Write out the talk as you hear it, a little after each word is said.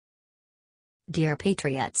Dear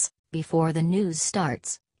Patriots, before the news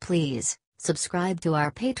starts, please subscribe to our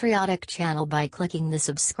patriotic channel by clicking the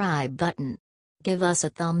subscribe button. Give us a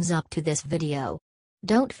thumbs up to this video.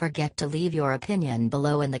 Don't forget to leave your opinion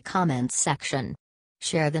below in the comments section.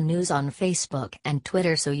 Share the news on Facebook and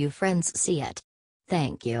Twitter so you friends see it.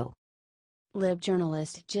 Thank you. Lib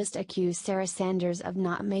journalist just accused Sarah Sanders of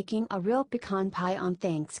not making a real pecan pie on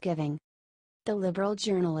Thanksgiving. The liberal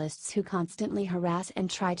journalists who constantly harass and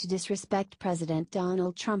try to disrespect President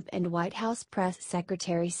Donald Trump and White House Press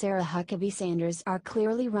Secretary Sarah Huckabee Sanders are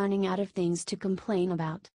clearly running out of things to complain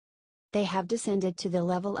about. They have descended to the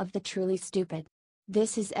level of the truly stupid.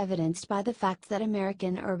 This is evidenced by the fact that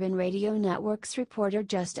American Urban Radio Network's reporter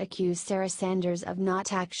just accused Sarah Sanders of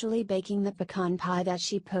not actually baking the pecan pie that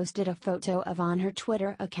she posted a photo of on her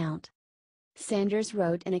Twitter account. Sanders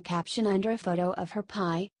wrote in a caption under a photo of her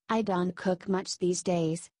pie, "I don't cook much these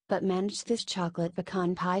days, but managed this chocolate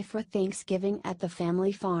pecan pie for Thanksgiving at the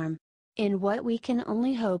family farm." In what we can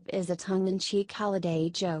only hope is a tongue-in-cheek holiday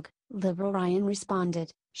joke, Liberal Ryan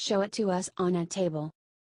responded, "Show it to us on a table."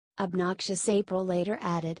 Obnoxious April later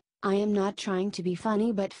added, "I am not trying to be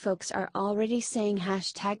funny, but folks are already saying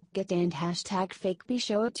 #get and #fakebee.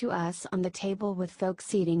 Show it to us on the table with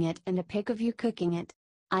folks eating it and a pic of you cooking it.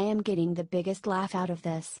 I am getting the biggest laugh out of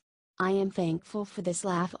this. I am thankful for this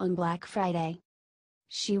laugh on Black Friday."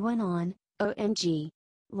 She went on, "OMG.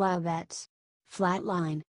 Love it.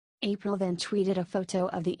 Flatline." April then tweeted a photo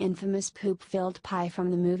of the infamous poop-filled pie from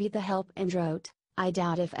the movie The Help and wrote, "I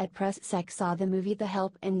doubt if Ed Press-Sec saw the movie The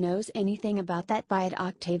Help and knows anything about that bite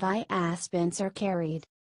Octavia Spencer carried."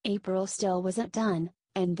 April still wasn't done,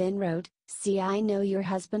 and then wrote, "See, I know your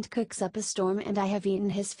husband cooks up a storm and I have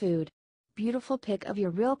eaten his food. Beautiful pic of your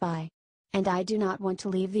real pie. And I do not want to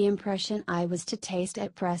leave the impression I was to taste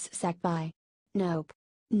at Press-Sec pie. Nope.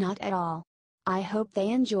 Not at all. I hope they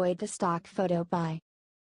enjoyed the stock photo pie."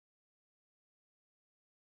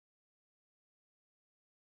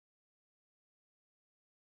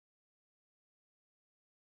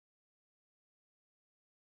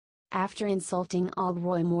 After insulting all,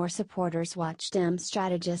 Roy Moore supporters watched Dem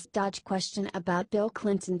strategist dodge question about Bill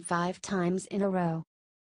Clinton 5 times in a row.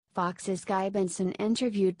 Fox's Guy Benson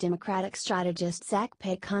interviewed Democratic strategist Zach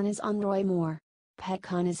Pecanas on Roy Moore.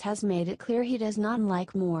 Pecanas has made it clear he does not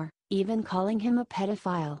like Moore, even calling him a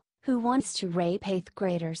pedophile, who wants to rape 8th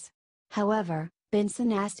graders. However,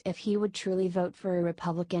 Benson asked if he would truly vote for a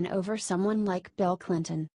Republican over someone like Bill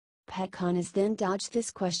Clinton. Pecanas then dodged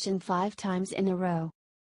this question 5 times in a row.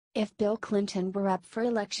 If Bill Clinton were up for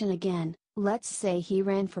election again, let's say he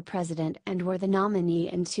ran for president and were the nominee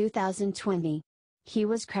in 2020. He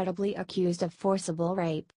was credibly accused of forcible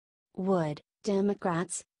rape. Would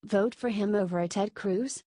Democrats vote for him over a Ted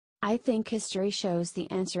Cruz? I think history shows the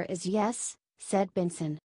answer is yes, said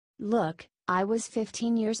Benson. Look, I was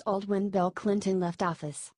 15 years old when Bill Clinton left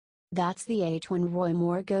office. That's the age when Roy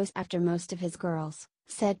Moore goes after most of his girls,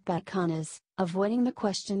 said Pecanas, avoiding the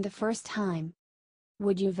question the first time.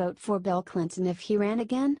 Would you vote for Bill Clinton if he ran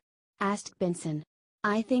again? Asked Benson.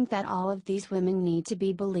 I think that all of these women need to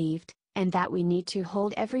be believed, and that we need to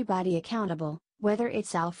hold everybody accountable, whether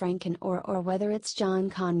it's Al Franken or whether it's John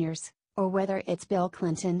Conyers, or whether it's Bill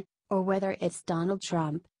Clinton, or whether it's Donald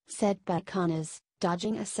Trump, said Pecanas,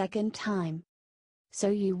 dodging a second time. So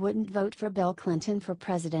you wouldn't vote for Bill Clinton for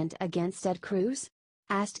president against Ted Cruz?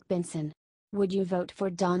 Asked Benson. Would you vote for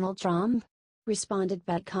Donald Trump? Responded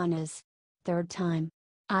Pecanas. Third time.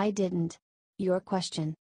 I didn't. Your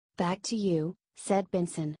question. Back to you, said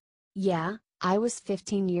Benson. Yeah, I was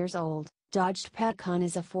 15 years old, dodged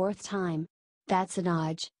Pecanas a fourth time. That's a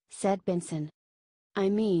dodge, said Benson. I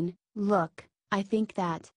mean, look, I think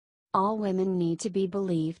that all women need to be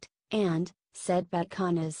believed, and, said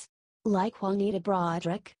Pecanas. Like Juanita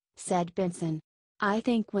Broderick, said Benson. I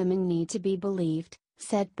think women need to be believed,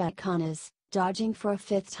 said Pecanas, dodging for a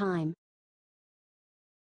fifth time.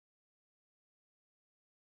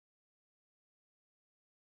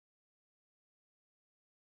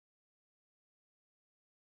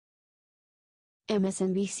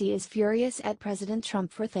 MSNBC is furious at President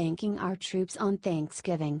Trump for thanking our troops on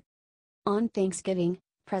Thanksgiving. On Thanksgiving,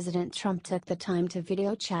 President Trump took the time to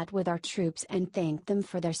video chat with our troops and thanked them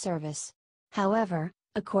for their service. However,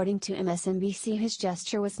 according to MSNBC, his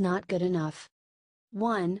gesture was not good enough.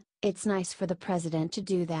 1. It's nice for the president to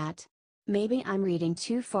do that. Maybe I'm reading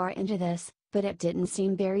too far into this, but it didn't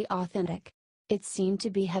seem very authentic. It seemed to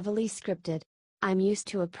be heavily scripted. I'm used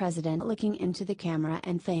to a president looking into the camera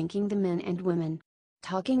and thanking the men and women.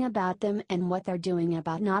 Talking about them and what they're doing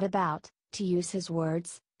about not about, to use his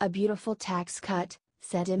words, a beautiful tax cut,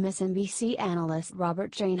 said MSNBC analyst Robert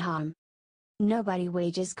Drainham. Nobody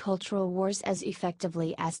wages cultural wars as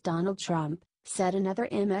effectively as Donald Trump, said another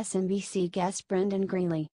MSNBC guest Brendan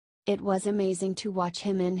Greeley. It was amazing to watch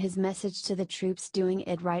him in his message to the troops doing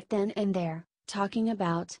it right then and there, talking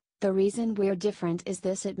about, the reason we're different is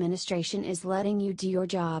this administration is letting you do your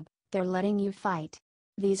job, they're letting you fight.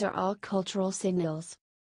 These are all cultural signals.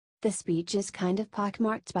 The speech is kind of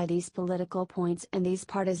pockmarked by these political points and these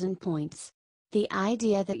partisan points. The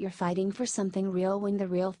idea that you're fighting for something real when the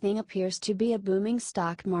real thing appears to be a booming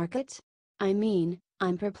stock market? I mean,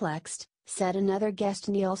 I'm perplexed, said another guest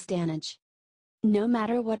Neil Stanage. No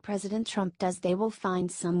matter what President Trump does, they will find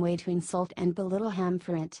some way to insult and belittle him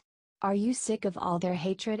for it. Are you sick of all their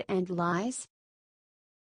hatred and lies?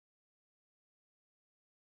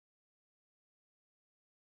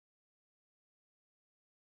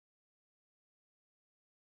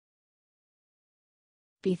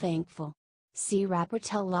 Be thankful. See rapper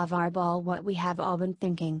tell LaVar Ball what we have all been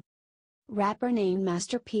thinking. Rapper named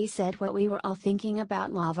Master P said what we were all thinking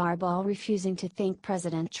about LaVar Ball refusing to thank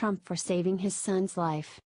President Trump for saving his son's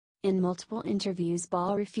life. In multiple interviews,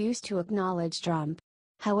 Ball refused to acknowledge Trump.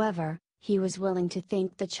 However, he was willing to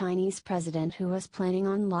thank the Chinese president who was planning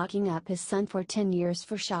on locking up his son for 10 years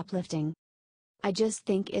for shoplifting. I just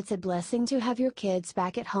think it's a blessing to have your kids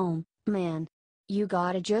back at home, man. You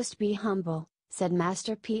gotta just be humble, said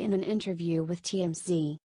Master P in an interview with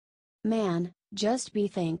TMZ. Man, just be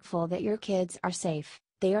thankful that your kids are safe,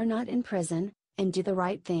 they are not in prison, and do the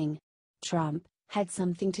right thing. Trump had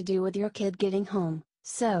something to do with your kid getting home,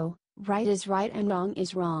 so, right is right and wrong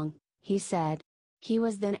is wrong, he said. He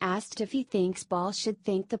was then asked if he thinks Ball should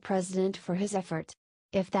thank the president for his effort.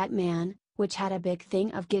 If that man, which had a big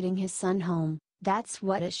thing of getting his son home, that's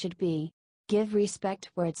what it should be. Give respect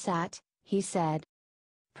where it's at, he said.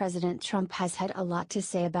 President Trump has had a lot to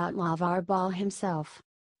say about LaVar Ball himself.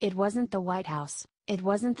 It wasn't the White House, it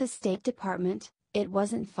wasn't the State Department, it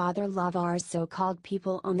wasn't Father LaVar's so-called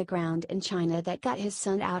people on the ground in China that got his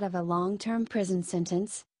son out of a long-term prison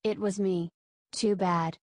sentence, it was me. Too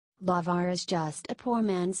bad. LaVar is just a poor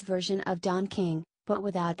man's version of Don King, but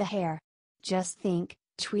without the hair. Just think,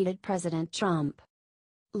 tweeted President Trump.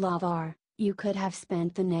 LaVar, you could have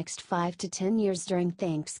spent the next 5 to 10 years during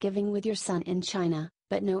Thanksgiving with your son in China,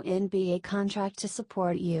 but no NBA contract to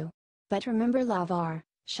support you. But remember LaVar,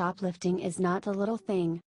 shoplifting is not a little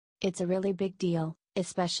thing. It's a really big deal,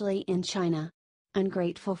 especially in China.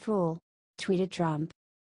 Ungrateful fool. Tweeted Trump.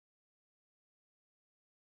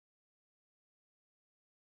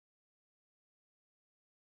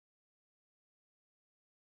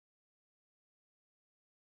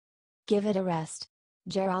 Give it a rest.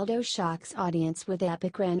 Geraldo shocks audience with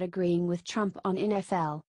epic rant agreeing with Trump on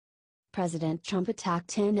NFL. President Trump attacked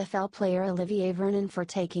NFL player Olivier Vernon for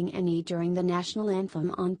taking a knee during the national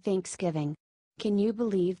anthem on Thanksgiving. Can you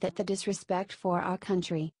believe that the disrespect for our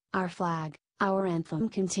country, our flag, our anthem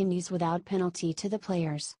continues without penalty to the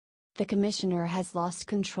players? The commissioner has lost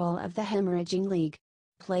control of the hemorrhaging league.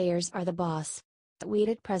 Players are the boss.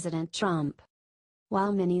 Tweeted President Trump.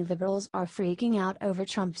 While many liberals are freaking out over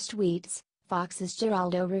Trump's tweets, Fox's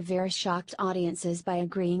Geraldo Rivera shocked audiences by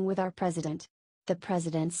agreeing with our president. The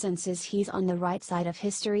president senses he's on the right side of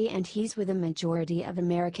history and he's with a majority of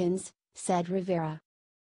Americans, said Rivera.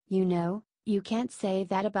 You know, you can't say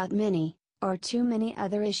that about many, or too many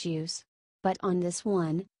other issues. But on this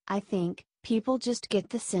one, I think, people just get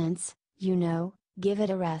the sense, give it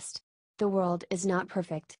a rest. The world is not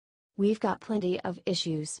perfect. We've got plenty of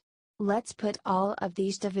issues. Let's put all of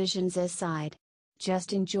these divisions aside.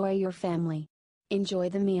 Just enjoy your family. Enjoy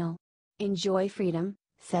the meal. Enjoy freedom,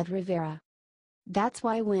 said Rivera. That's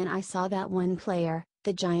why when I saw that one player,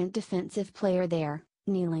 the giant defensive player there,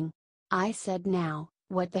 kneeling, I said now,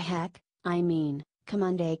 what the heck, I mean, come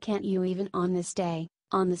on day, can't you even on this day,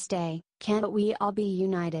 can't we all be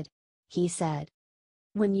united? He said.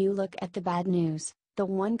 When you look at the bad news, the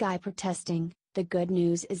one guy protesting, the good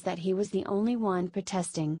news is that he was the only one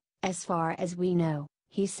protesting, as far as we know,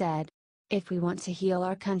 he said. If we want to heal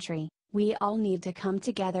our country, we all need to come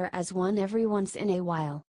together as one every once in a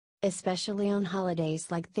while. Especially on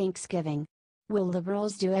holidays like Thanksgiving. Will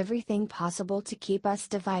liberals do everything possible to keep us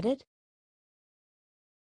divided?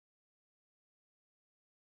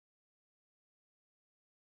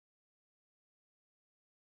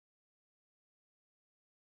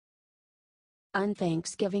 On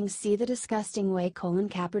Thanksgiving, see the disgusting way Colin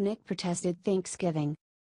Kaepernick protested Thanksgiving.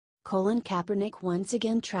 Colin Kaepernick once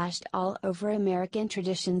again trashed all over American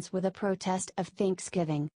traditions with a protest of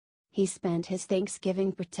Thanksgiving. He spent his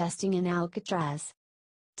Thanksgiving protesting in Alcatraz.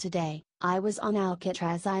 Today, I was on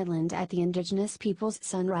Alcatraz Island at the Indigenous Peoples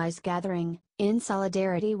Sunrise Gathering, in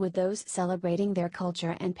solidarity with those celebrating their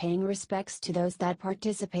culture and paying respects to those that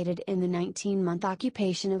participated in the 19-month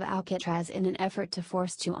occupation of Alcatraz in an effort to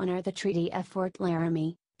force to honor the Treaty of Fort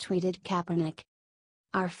Laramie, tweeted Kaepernick.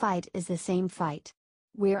 Our fight is the same fight.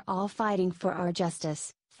 We're all fighting for our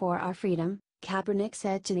justice, for our freedom, Kaepernick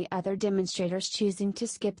said to the other demonstrators choosing to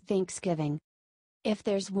skip Thanksgiving. If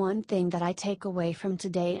there's one thing that I take away from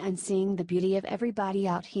today and seeing the beauty of everybody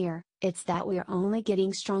out here, it's that we're only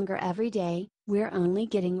getting stronger every day, we're only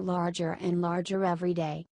getting larger and larger every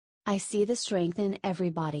day. I see the strength in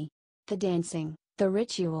everybody. The dancing, the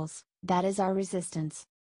rituals, that is our resistance.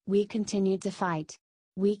 We continue to fight.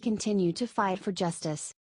 We continue to fight for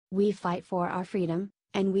justice. We fight for our freedom,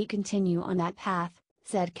 and we continue on that path,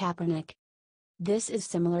 said Kaepernick. This is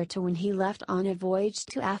similar to when he left on a voyage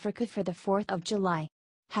to Africa for the 4th of July.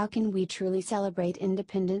 How can we truly celebrate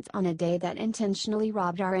independence on a day that intentionally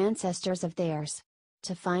robbed our ancestors of theirs?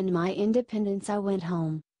 To find my independence I went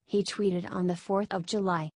home, he tweeted on the 4th of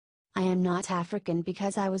July. I am not African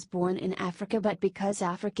because I was born in Africa but because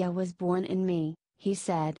Africa was born in me, he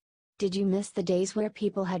said. Did you miss the days where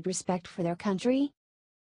people had respect for their country?